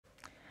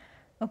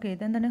Okay,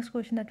 then the next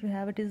question that we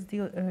have it is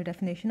the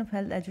definition of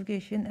health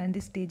education and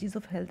the stages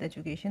of health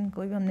education.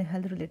 कोई भी हमने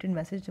health related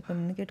message जब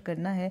communicate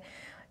करना है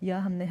या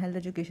हमने health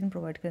education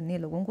provide करनी है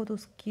लोगों को, तो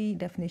उसकी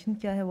definition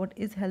क्या है, what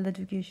is health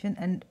education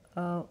and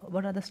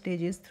what are the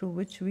stages through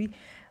which we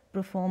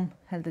perform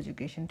health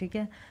education. ठीक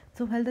है,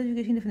 so health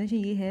education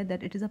definition ये है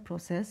that it is a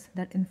process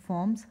that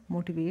informs,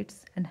 motivates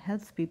and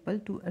helps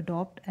people to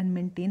adopt and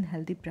maintain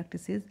healthy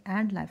practices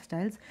and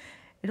lifestyles.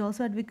 It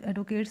also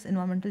advocates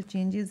environmental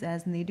changes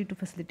as needed to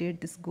facilitate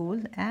this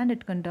goal, and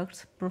it conducts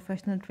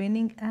professional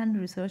training and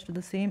research to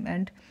the same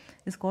end.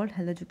 Is called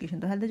health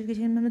education. तो health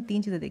education में हमने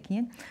 3 चीज़ें देखी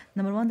हैं.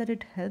 Number 1 that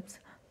it helps,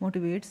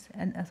 motivates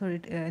and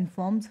it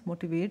informs,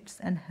 motivates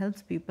and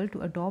helps people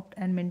to adopt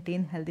and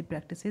maintain healthy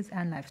practices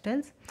and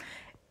lifestyles.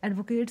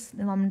 Advocates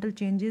environmental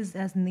changes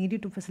as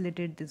needed to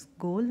facilitate this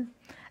goal,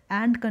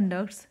 and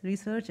conducts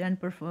research and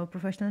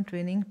professional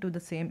training to the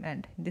same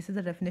end. This is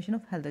the definition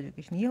of health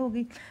education. ये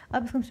होगी.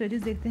 अब इसको हम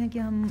stages देखते हैं कि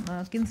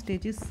हम किन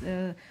स्टेजेस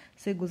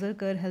से गुजर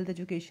कर हेल्थ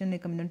एजुकेशन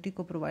एक कम्युनिटी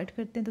को प्रोवाइड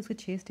करते हैं. तो उसके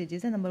 6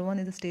 स्टेजेस हैं. Number 1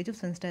 is the stage of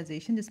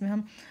sensitisation, जिसमें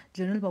हम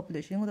जनरल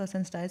पॉपुलेशन को थोड़ा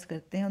सेंसिटाइज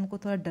करते हैं, उनको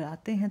थोड़ा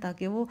डराते हैं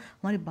ताकि वो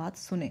हमारी बात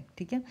सुने.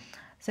 ठीक है.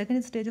 Second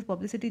is stage of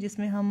publicity,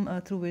 जिसमें हम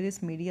through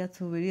various media,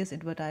 through various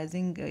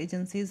advertising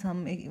agencies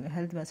हम एक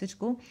हेल्थ मैसेज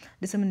को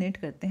डिसमिनेट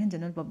करते हैं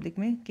जनरल पब्लिक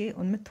में कि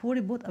उनमें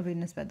थोड़ी बहुत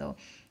अवेयरनेस पैदा हो.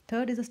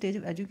 Third is the stage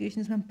of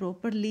education, जिसमें हम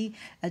प्रॉपरली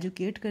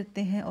एजुकेट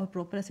करते हैं और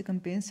प्रॉपर ऐसी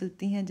कैंपेन्स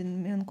चलती हैं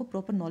जिनमें उनको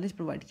प्रॉपर नॉलेज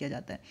प्रोवाइड किया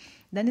जाता है.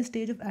 Then is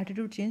stage of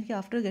attitude change, कि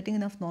आफ्टर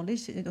गेटिंग इनफ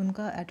नॉलेज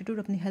उनका एटीट्यूड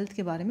अपनी हेल्थ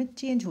के बारे में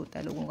चेंज होता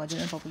है लोगों का,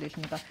 जनरल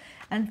पॉपुलेशन का.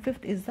 And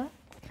fifth is the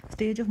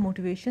stage of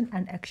motivation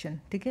and action.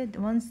 ठीक है,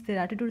 once their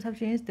attitudes have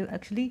changed, they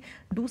actually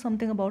do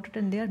something about it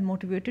and they are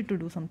motivated to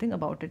do something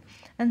about it.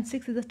 And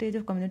sixth is the stage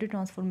of community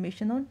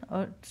transformation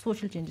और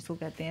social changes को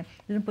कहते हैं,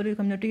 जिसमें पूरी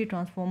community ही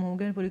transform हो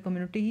गई, पूरी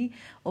community ही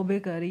ओबे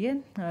कर रही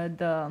है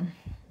the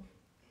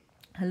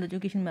health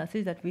education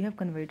message that we have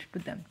conveyed to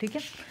them. ठीक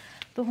है,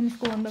 तो हम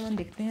इसको वन बाय वन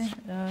देखते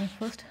हैं.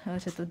 फर्स्ट,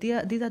 अच्छा, तो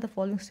these are the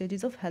following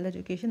stages of health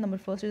education. Number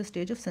first is the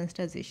stage of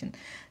sensitisation.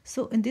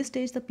 So in this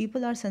stage the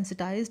people are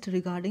sensitised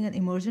regarding N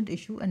emergent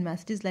issue and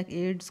messages like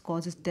ads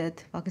causes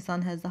death.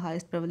 Pakistan has the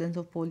highest prevalence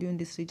of polio in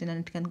this reason and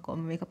it can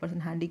make a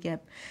person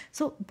handicap.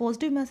 So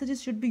positive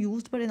messages should be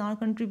used, but in our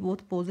country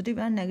both positive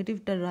and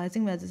negative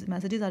terrorising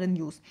messages are in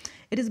use.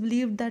 It is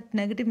believed that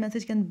negative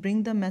message can bring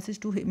the message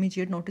to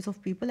immediate notice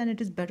of people, and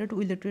it is better to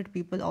illiterate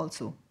people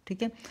also.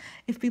 ठीक है,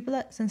 if people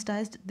are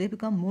sensitized, they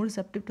become more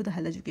receptive to the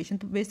health education.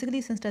 तो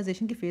basically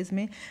sensitization की phase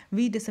में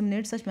we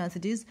disseminate such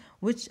messages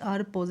which are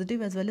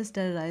positive as well as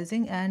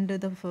terrorizing, and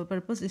the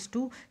purpose is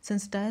to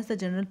sensitize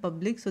the general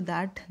public so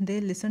that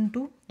they listen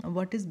to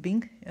what is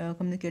being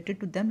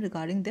communicated to them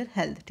regarding their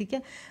health. ठीक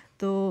है,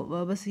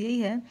 तो बस यही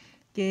है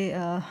कि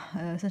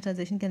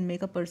sensitisation can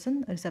make a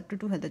person receptive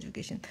to health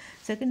education.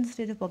 Second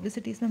stage of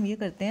publicity, इसमें हम ये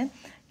करते हैं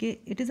कि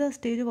it is a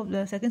stage of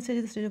second stage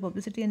is the stage of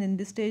publicity, and in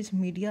this stage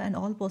media and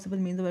all possible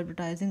means of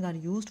advertising are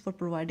used for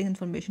providing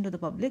information to the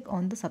public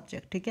on the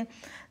subject. ठीक है,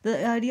 the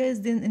idea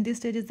is in this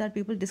stage is that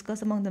people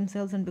discuss among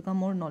themselves and become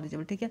more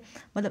knowledgeable. ठीक है,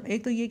 मतलब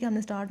एक तो ये कि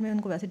हमने स्टार्ट में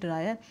उनको वैसे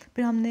डराया है,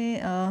 फिर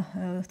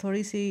हमने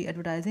थोड़ी सी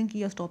एडवर्टाइजिंग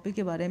की उस टॉपिक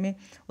के बारे में,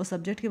 उस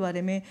सब्जेक्ट के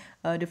बारे में,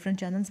 डिफरेंट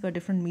चैनल्स पर,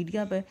 डिफरेंट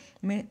मीडिया पर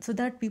में, so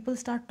that people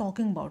start talking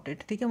about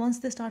it. ठीक है, once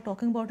they start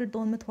talking about it, तो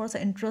उनमें थोड़ा सा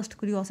इंटरेस्ट,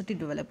 क्यूरियोसिटी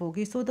डेवलप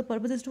होगी. so the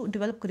purpose is to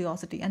develop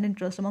curiosity and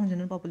interest among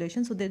general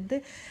population so that they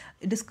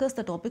discuss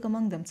the topic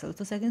among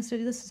themselves. so second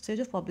stage is the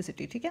stage of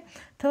publicity. ठीक है,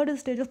 third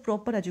is stage of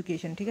proper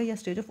education. ठीक है, या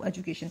stage of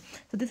education.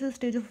 so this is a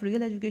stage of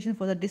real education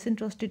for the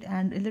disinterested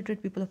and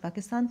illiterate people of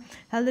Pakistan.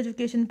 health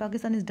education in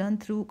Pakistan is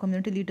done through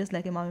community leaders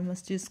like imam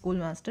masjid,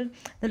 school master.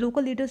 the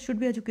local leaders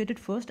should be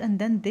educated first and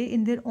then they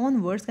in their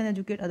own words can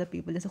educate other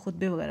people. जैसे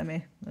खुतबे वगैरह में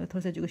थोड़ा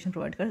सा education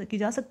provide की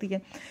जा सकती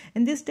है.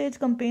 In this stage,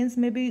 campaigns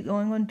may be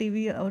going on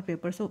TV or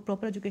paper. So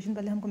proper education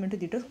पहले हम community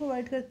leaders को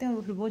प्रोवाइड करते हैं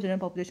और फिर वो जनरल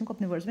पॉपुलेशन को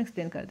अपने वर्ड्स में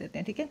एक्सप्लेन कर देते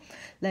हैं. ठीक है,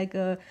 लाइक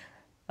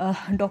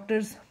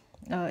डॉक्टर्स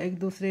एक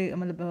दूसरे,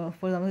 मतलब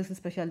फॉर एग्जाम्पल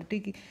स्पेशलिटी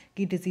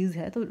की डिजीज़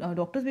है तो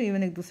डॉक्टर्स भी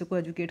इवन एक दूसरे को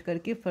एजुकेट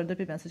करके फर्दर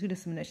पे मैसेज की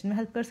डिसमिनेशन में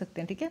हेल्प कर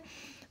सकते हैं. ठीक है,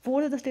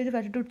 fourth is the stage of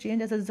attitude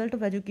change. As a result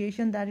of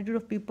education the attitude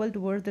of people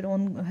towards their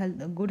own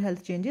good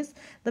health changes.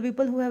 The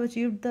people who have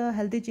achieved the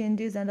healthy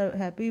changes and are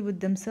happy with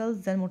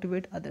themselves then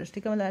motivate others.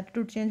 ठीक है, मतलब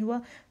attitude change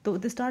हुआ तो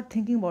they start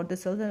thinking about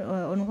themselves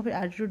और उनका फिर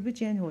attitude भी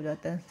change हो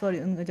जाता है.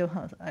 सॉरी, जब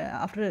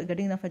आफ्टर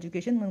गेटिंग इनफ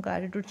एजुकेशन उनका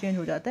एटीट्यूड चेंज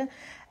हो जाता है,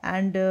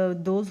 and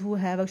those who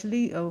have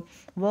actually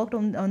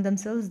worked on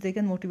themselves they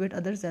can motivate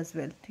others as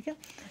well. ठीक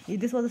है,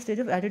 this was the stage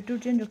of attitude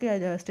change जो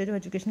कि स्टेज ऑफ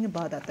एजुकेशन के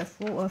बाद आता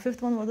है.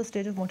 Fifth one was the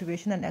stage of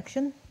motivation and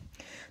action.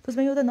 तो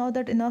उसमें ये होता है now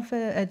that enough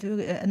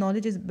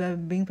knowledge is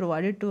being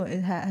provided to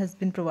has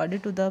been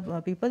provided to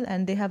the people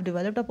and they have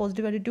developed a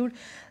positive attitude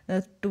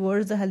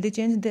towards the healthy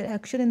change. Their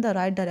action in the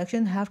right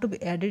direction have to be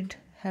added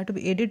have to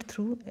be added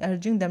through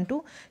urging them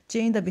to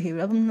change the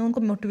behaviour. अब हमने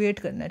उनको motivate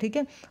करना है, ठीक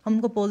है। हम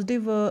उनको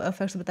positive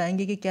effects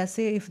बताएंगे कि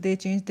कैसे if they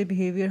change the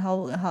behaviour,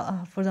 how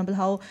for example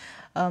how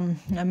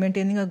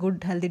maintaining a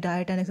good healthy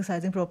diet and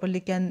exercising properly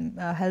can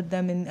help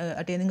them in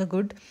attaining a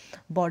good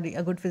body,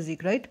 a good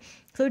physique, right?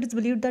 So it is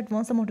believed that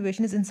once the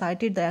motivation is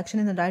incited, the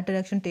action in the right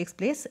direction takes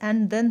place,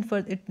 and then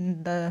for it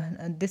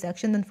this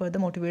action then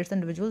further motivates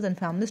individuals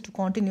and families to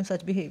continue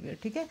such behavior,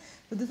 ठीक है।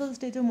 So this was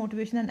the stage of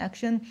motivation and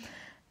action,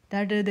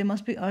 that they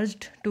must be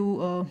urged to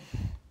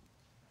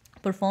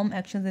perform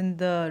actions in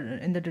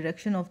the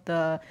direction of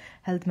the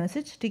health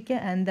message, ठीक है।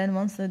 and then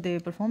once they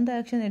perform the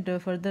action, it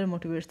further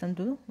motivates them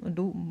to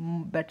do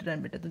better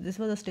and better. So this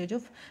was the stage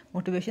of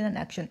motivation and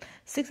action.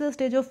 Sixth is the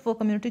stage of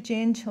community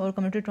change or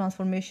community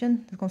transformation,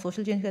 जिसको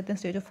social change कहते हैं।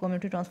 stage of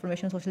community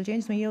transformation और social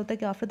change में ये होता है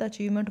कि after the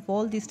achievement of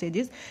all these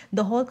stages,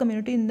 the whole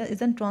community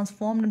is then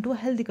transformed into a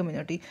healthy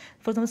community.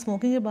 For example,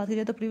 smoking की बात की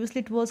जाए तो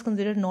previously it was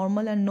considered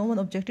normal and no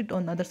one objected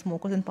on other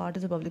smokers in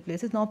parties or public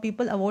places. Now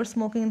people avoid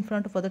smoking in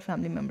front of other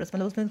family members,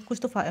 मतलब उसमें कुछ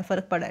तो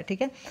फ़र्क पड़ा है,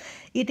 ठीक है।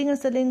 Eating and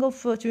selling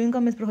of chewing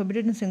gum is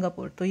prohibited in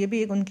Singapore, तो ये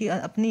भी एक उनकी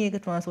अपनी एक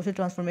सोशल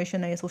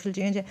ट्रांसफॉर्मेशन है या सोशल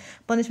चेंज है।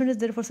 Punishment is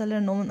there for seller,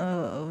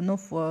 no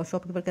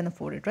shopkeeper can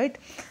afford it, right.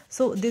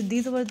 So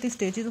these were the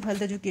stages of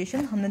health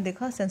education. हमने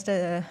देखा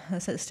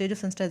स्टेज ऑफ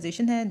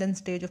सेंसिटाइजेशन है, देन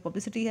स्टेज ऑफ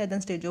पब्लिसिटी है, देन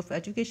स्टेज ऑफ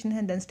एजुकेशन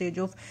है, then stage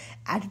of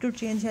attitude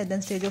change है,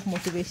 then stage of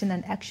motivation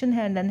and action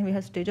है, and then we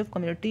have stage of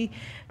community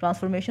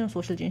transformation और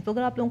social change. तो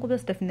अगर आप लोगों को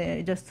बस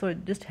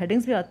जस्ट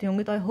हेडिंग्स भी आती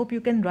होंगी तो I hope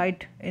you can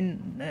write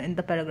in the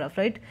paragraph,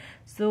 right?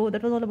 So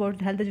that was all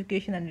about health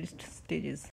education and its stages.